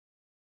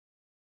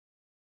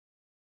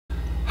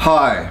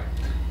Hi,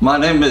 my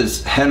name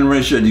is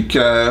Henry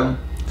Jolicoeur.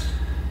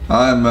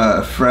 I'm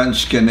a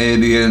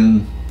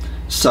French-Canadian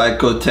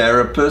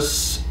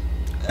psychotherapist,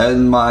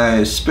 and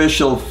my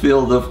special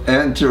field of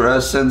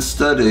interest and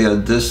study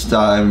at this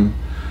time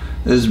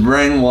is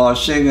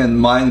brainwashing and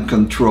mind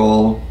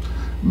control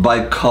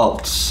by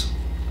cults.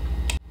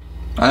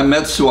 I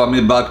met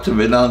Swami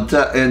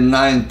Bhaktivedanta in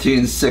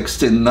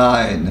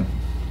 1969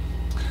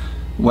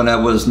 when I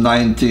was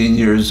 19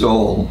 years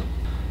old,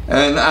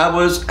 and I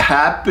was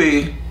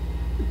happy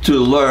to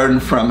learn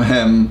from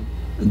him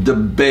the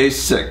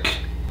basic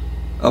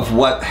of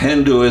what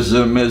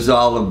Hinduism is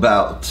all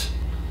about.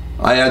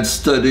 I had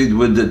studied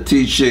with the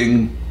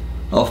teaching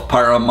of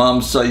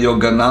Paramahamsa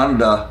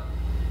Yogananda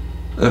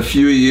a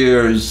few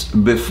years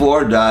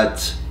before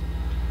that,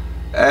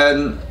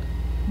 and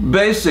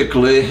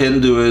basically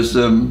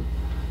Hinduism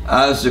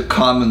has a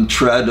common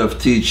thread of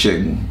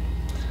teaching.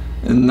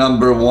 And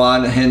number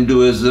one,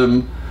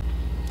 Hinduism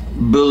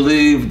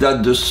believed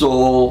that the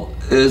soul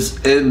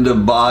is in the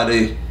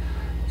body,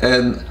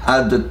 and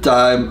at the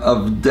time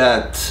of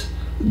death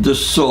the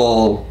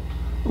soul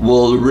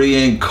will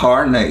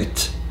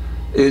reincarnate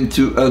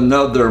into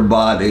another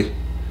body,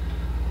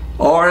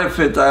 or if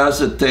it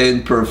has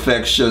attained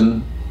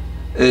perfection,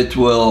 it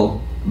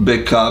will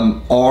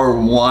become or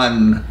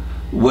one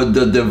with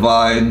the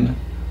divine,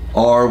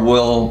 or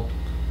will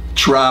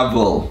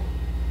travel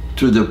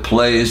to the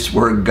place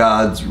where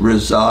gods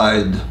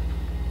reside.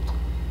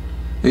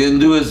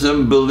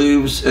 Hinduism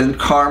believes in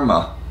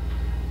karma.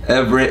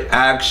 Every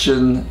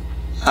action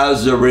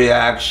has a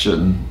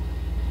reaction.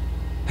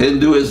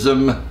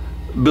 Hinduism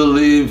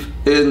believes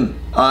in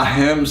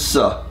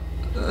ahimsa,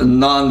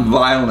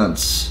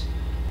 non-violence.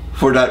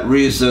 For that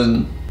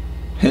reason,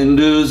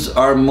 Hindus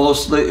are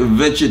mostly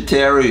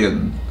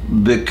vegetarian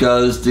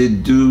because they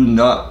do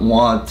not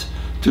want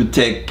to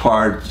take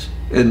part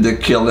in the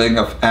killing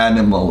of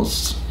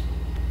animals.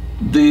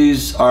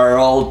 These are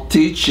all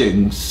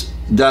teachings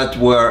that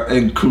were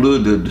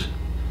included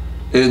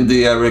in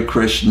the Hare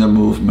Krishna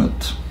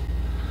movement.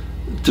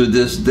 To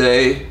this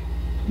day,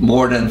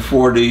 more than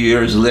 40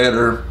 years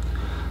later,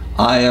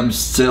 I am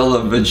still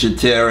a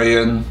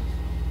vegetarian.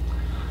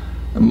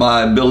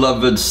 My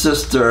beloved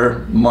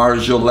sister,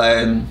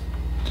 Marjolaine,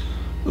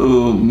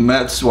 who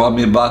met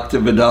Swami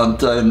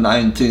Bhaktivedanta in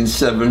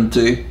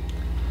 1970,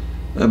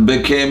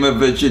 became a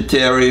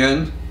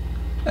vegetarian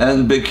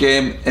and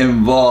became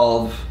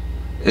involved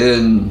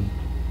in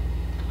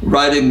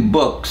writing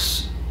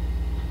books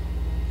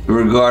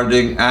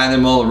regarding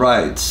animal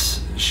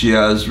rights. She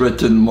has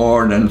written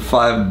more than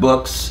 5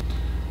 books,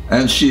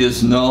 and she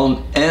is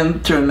known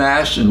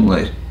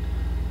internationally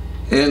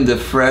in the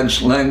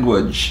French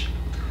language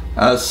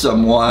as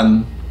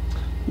someone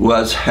who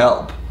has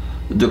helped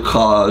the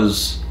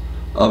cause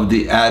of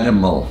the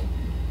animal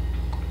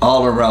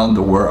all around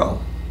the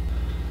world.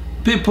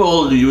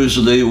 People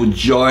usually would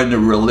join a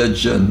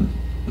religion,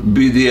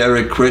 be the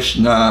Hare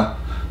Krishna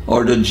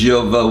or the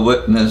Jehovah's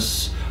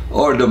Witness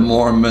or the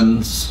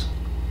Mormons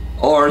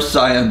or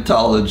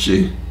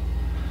Scientology,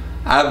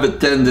 have a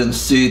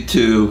tendency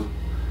to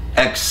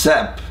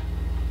accept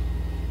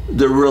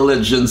the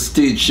religion's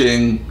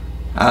teaching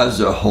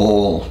as a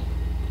whole.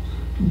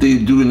 They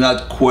do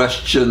not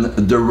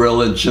question the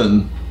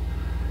religion.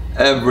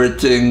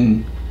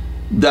 Everything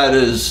that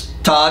is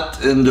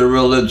taught in the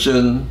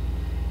religion,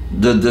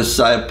 the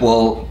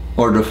disciple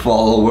or the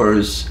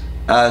followers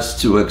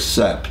has to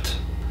accept.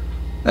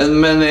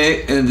 And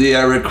many in the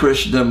Hare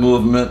Krishna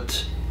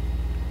movement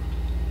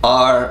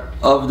are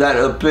of that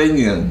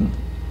opinion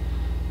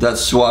that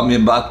Swami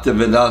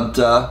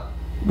Bhaktivedanta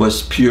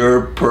was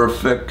pure,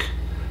 perfect,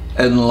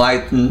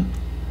 enlightened,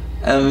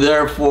 and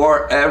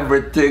therefore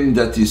everything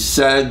that he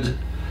said,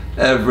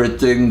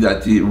 everything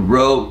that he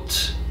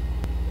wrote,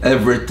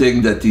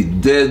 everything that he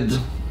did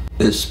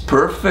is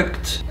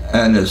perfect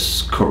and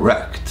is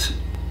correct.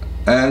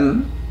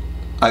 And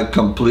I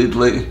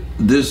completely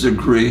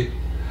disagree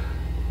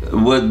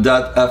with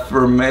that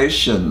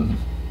affirmation.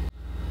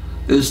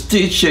 His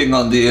teaching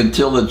on the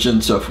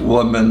intelligence of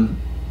women,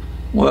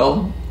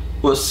 well,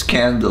 was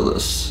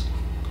scandalous.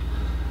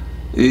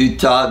 He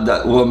taught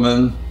that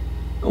women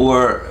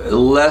were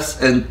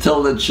less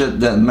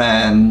intelligent than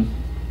man,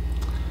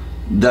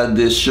 that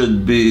they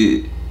should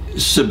be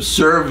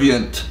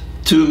subservient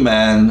to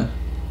man.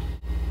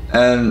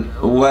 And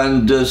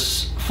when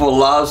this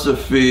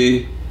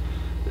philosophy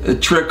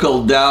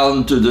trickled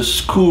down to the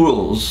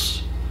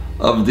schools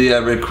of the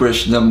Hare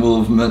Krishna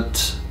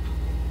movement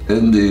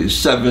in the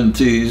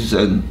 70s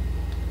and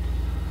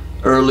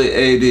early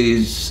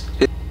 80s,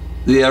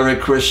 the Hare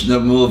Krishna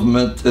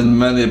movement in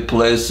many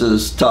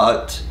places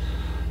taught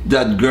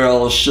that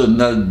girls should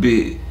not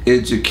be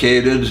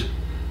educated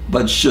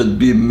but should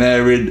be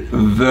married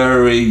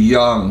very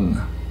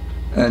young.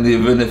 And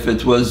even if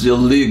it was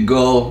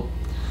illegal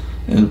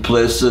in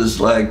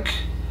places like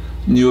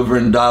New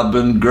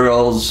Vrindavan,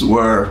 girls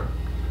were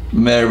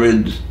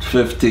married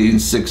 15,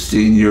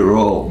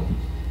 16-year-old.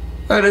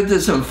 And it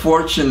is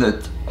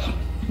unfortunate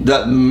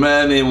that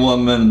many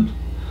women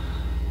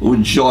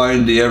who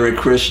joined the Hare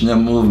Krishna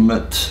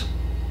movement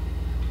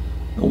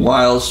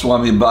while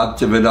Swami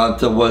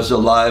Bhaktivedanta was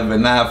alive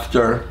and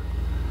after,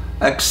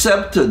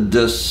 accepted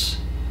this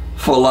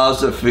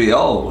philosophy.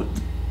 Oh,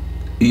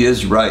 he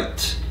is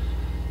right.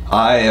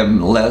 I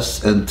am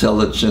less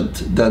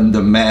intelligent than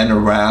the man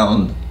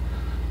around.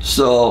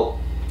 So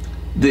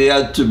they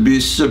had to be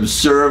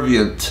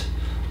subservient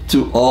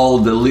to all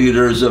the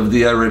leaders of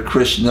the Hare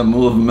Krishna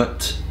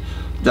movement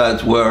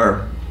that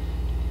were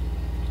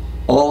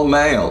all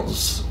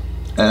males,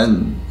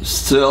 and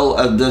still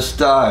at this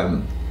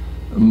time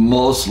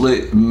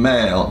mostly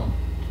male,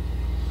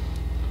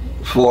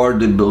 for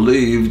they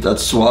believed that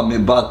Swami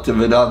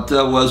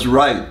Bhaktivedanta was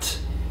right.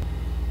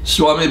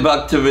 Swami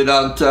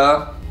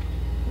Bhaktivedanta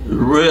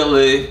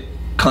really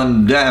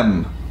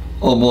condemned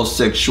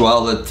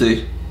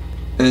homosexuality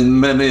in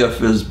many of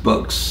his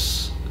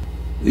books.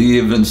 He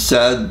even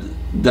said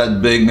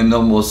that being an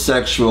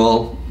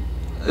homosexual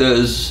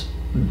is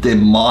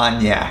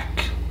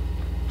demoniac.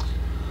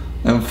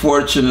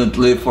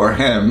 Unfortunately for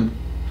him,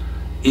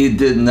 he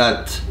did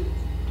not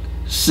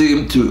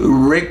seem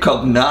to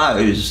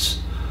recognize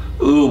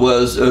who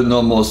was an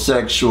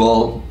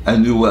homosexual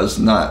and who was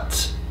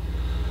not.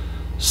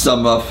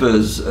 Some of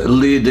his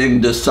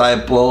leading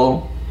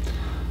disciples,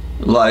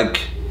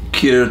 like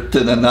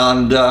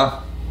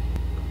Kirtanananda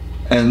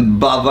and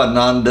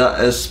Bhavananda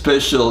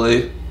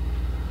especially,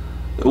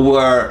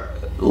 were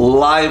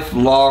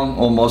lifelong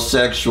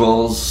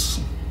homosexuals,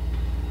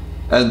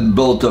 and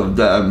both of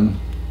them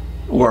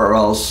were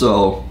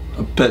also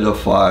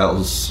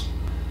pedophiles.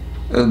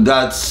 And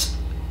that's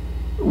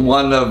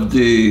one of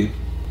the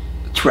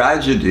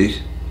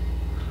tragedy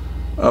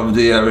of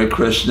the Hare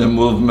Krishna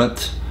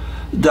movement,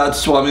 that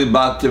Swami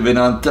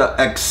Bhaktivedanta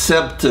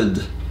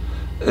accepted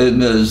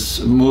in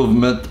his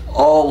movement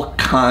all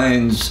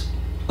kinds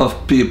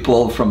of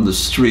people from the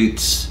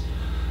streets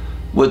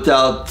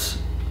without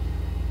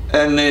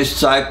any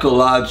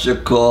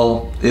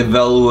psychological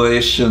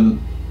evaluation,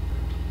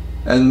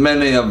 and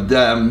many of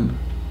them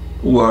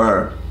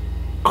were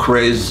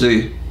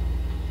crazy,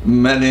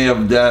 many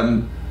of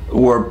them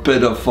were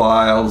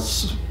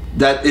pedophiles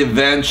that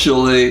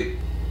eventually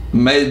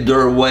made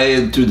their way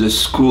into the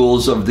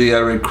schools of the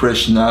Hare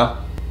Krishna,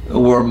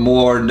 where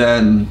more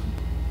than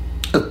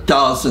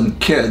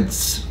 1,000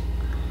 kids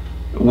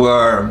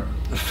were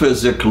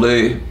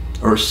physically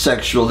or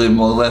sexually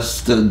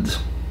molested,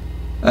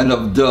 and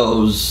of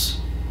those,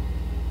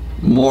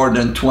 more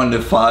than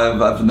 25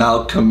 have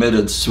now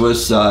committed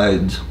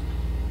suicide,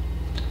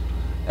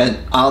 and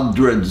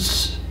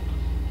hundreds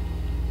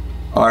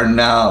are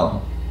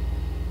now,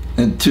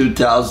 in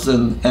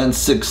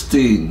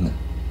 2016,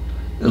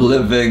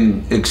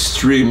 living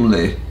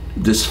extremely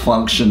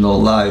dysfunctional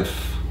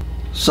life.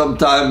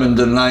 Sometime in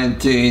the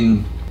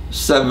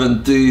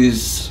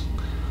 1970s,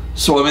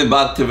 Swami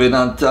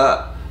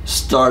Bhaktivedanta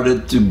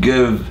started to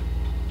give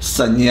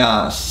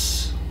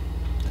sannyas.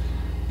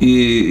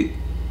 He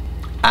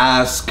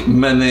asked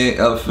many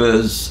of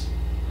his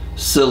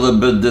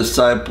celibate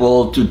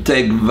disciples to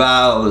take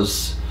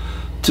vows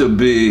to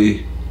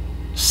be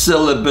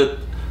celibate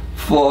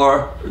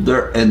for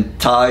their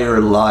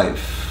entire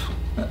life.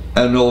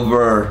 And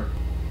over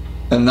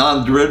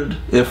 100,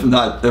 if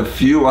not a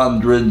few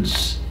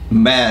hundreds,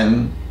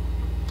 men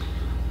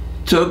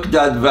took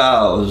that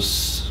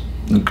vows,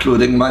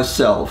 including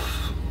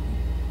myself,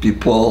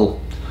 people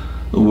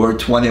who were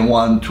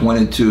 21,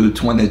 22,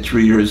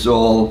 23 years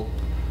old,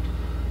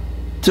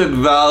 took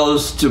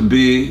vows to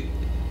be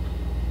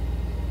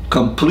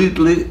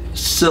completely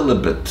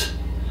celibate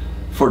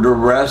for the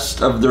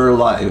rest of their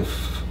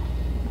life.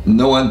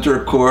 No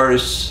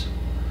intercourse,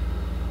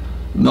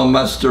 no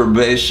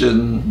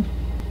masturbation.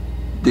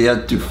 They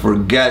had to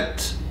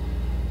forget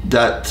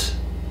that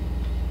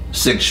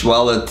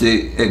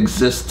sexuality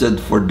existed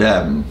for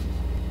them.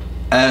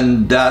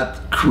 And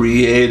that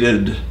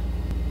created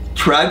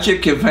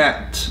tragic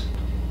event.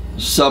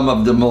 Some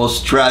of the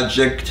most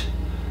tragic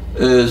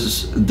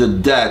is the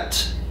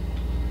death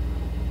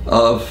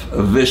of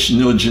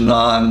Vishnu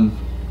Janan,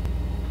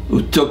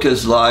 who took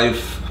his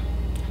life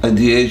at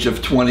the age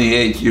of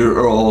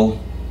 28-year-old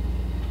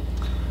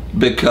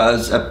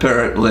because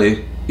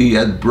apparently he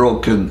had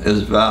broken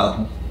his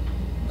vow.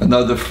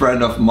 Another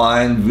friend of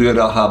mine,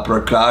 Viraha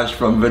Prakash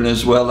from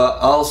Venezuela,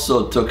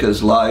 also took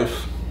his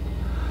life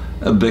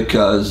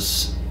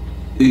because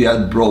he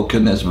had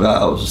broken his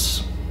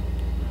vows.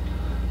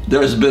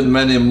 There's been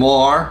many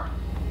more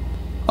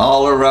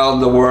all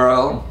around the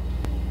world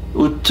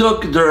who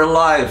took their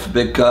life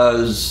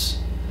because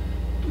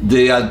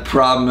they had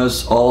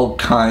promised all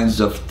kinds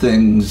of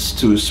things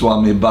to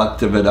Swami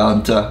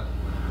Bhaktivedanta,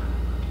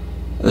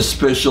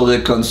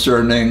 especially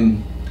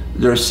concerning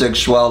their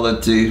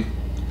sexuality,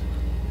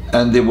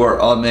 and they were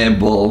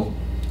unable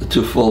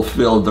to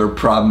fulfill their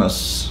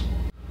promise.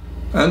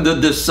 And the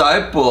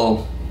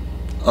disciple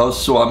of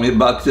Swami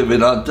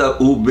Bhaktivedanta,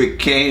 who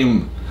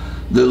became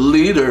the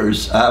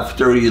leaders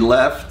after he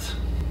left,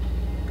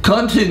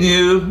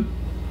 continue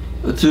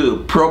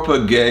to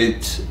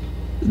propagate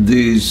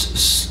these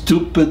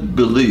stupid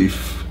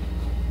belief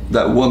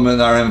that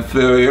women are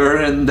inferior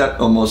and that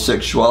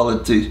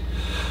homosexuality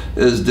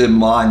is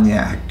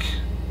demoniac.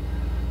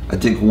 I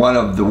think one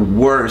of the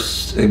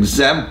worst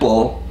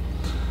example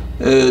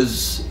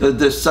is a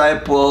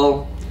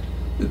disciple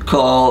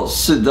called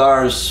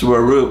Siddhar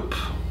Swarup.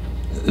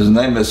 His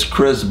name is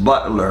Chris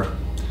Butler,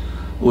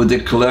 who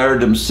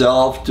declared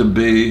himself to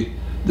be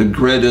the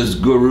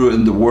greatest guru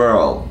in the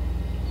world.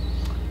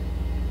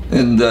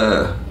 In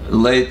the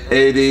late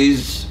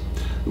 80s,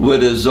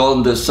 with his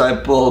own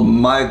disciple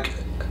Mike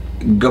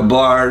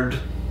Gabbard,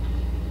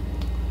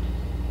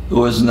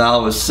 who is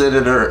now a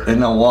senator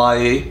in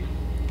Hawaii,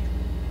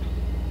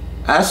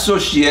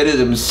 associated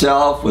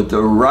himself with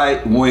a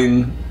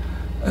right-wing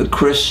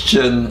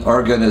Christian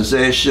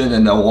organization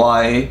in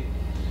Hawaii,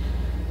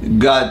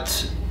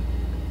 got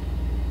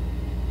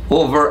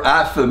over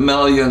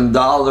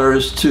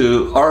 $500,000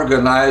 to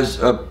organize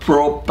a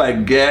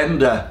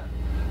propaganda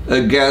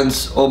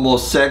against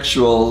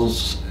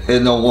homosexuals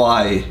in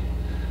Hawaii.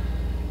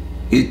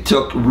 He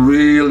took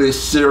really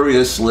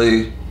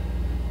seriously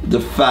the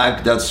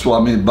fact that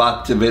Swami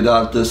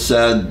Bhaktivedanta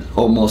said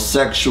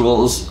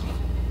homosexuals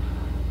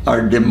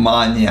are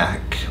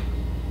demoniac.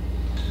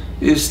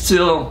 He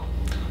still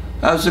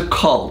has a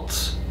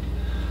cult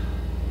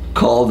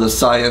called the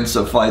Science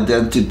of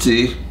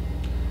Identity,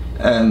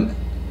 and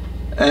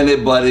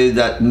anybody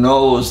that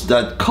knows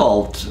that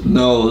cult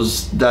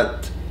knows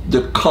that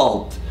the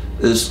cult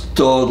is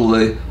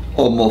totally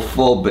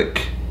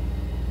homophobic,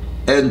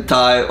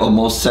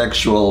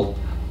 anti-homosexual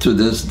to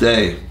this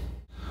day.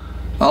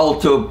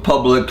 Also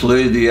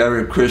publicly, the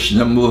Hare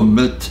Krishna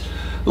movement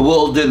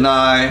will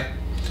deny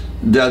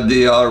that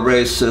they are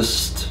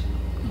racist.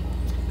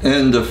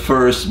 In the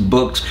first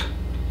book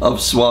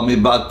of Swami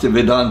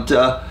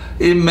Bhaktivedanta,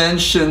 he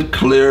mentioned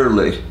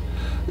clearly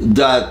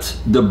that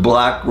the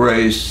black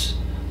race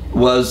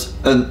was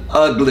an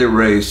ugly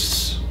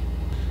race.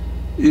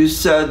 He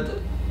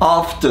said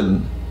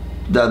often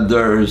that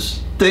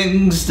there's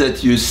things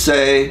that you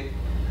say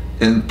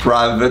in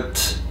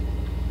private,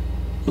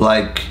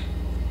 like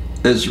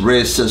his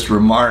racist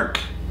remark,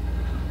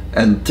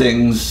 and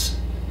things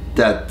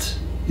that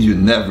you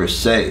never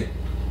say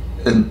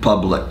in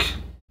public.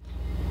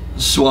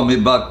 Swami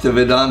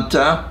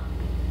Bhaktivedanta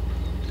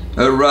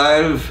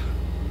arrived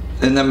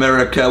in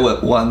America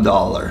with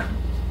 $1.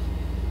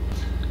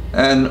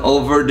 And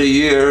over the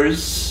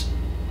years,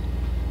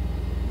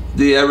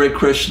 the Hare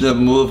Krishna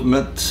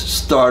movement,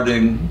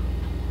 starting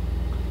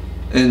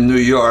in New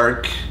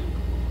York,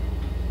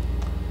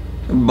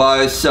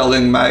 by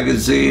selling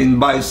magazines,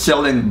 by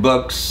selling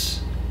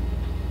books,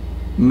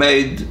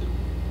 made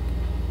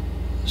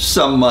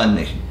some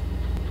money.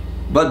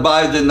 But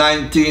by the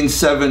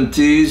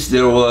 1970s,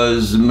 there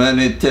was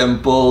many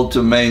temples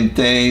to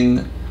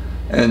maintain,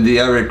 and the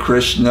Hare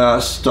Krishna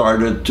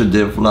started to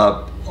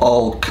develop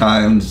all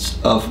kinds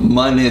of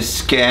money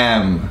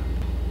scam.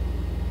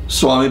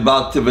 Swami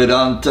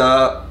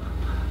Bhaktivedanta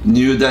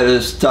knew that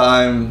his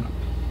time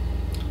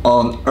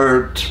on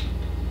earth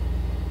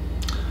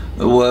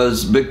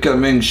was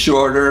becoming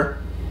shorter,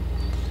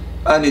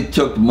 and he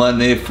took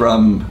money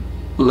from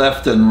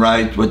left and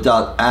right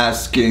without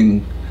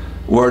asking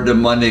where the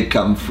money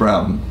come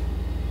from.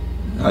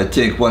 I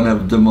think one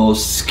of the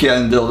most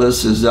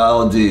scandalous is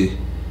how the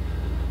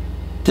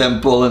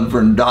temple in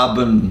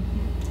Vrindavan,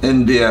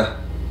 India,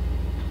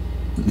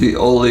 the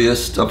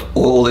holiest of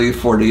holy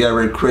for the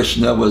Hare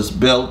Krishna, was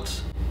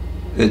built.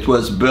 It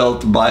was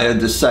built by a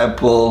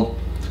disciple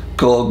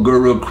called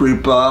Guru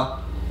Kripa,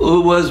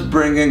 who was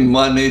bringing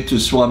money to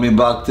Swami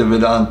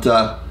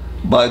Bhaktivedanta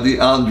by the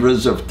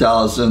hundreds of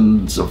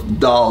thousands of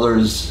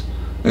dollars,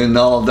 and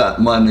all that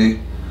money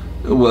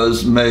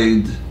was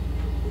made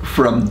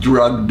from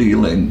drug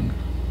dealing.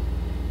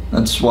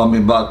 And Swami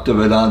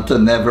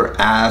Bhaktivedanta never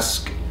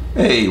asked,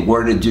 hey,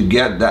 where did you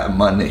get that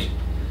money?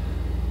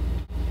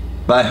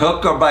 By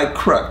hook or by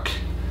crook,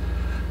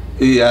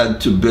 he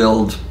had to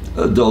build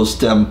those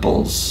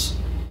temples.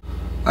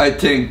 I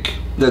think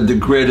that the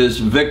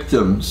greatest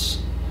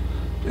victims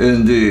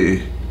in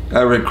the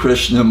Hare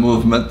Krishna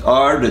movement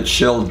are the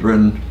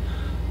children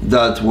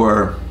that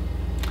were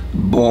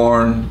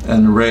born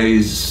and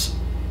raised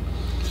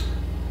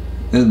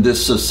in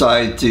this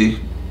society.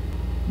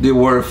 They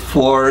were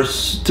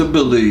forced to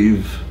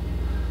believe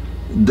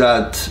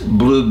that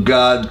Blue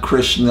God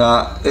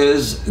Krishna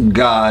is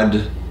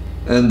God,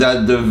 and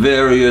that the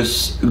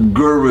various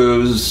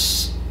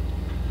gurus,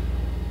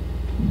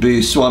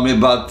 be Swami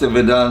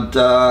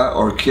Bhaktivedanta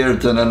or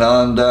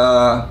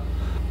Kirtanananda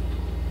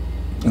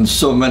and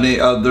so many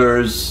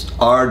others,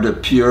 are the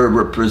pure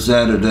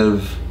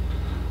representative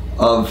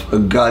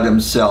of God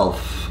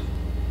himself.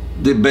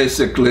 They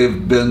basically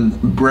have been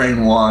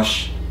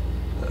brainwashed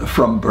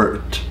from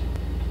birth.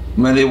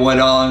 Many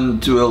went on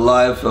to a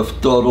life of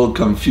total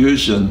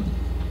confusion,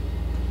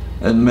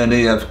 and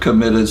many have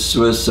committed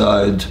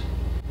suicide.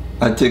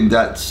 I think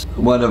that's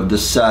one of the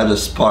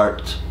saddest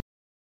parts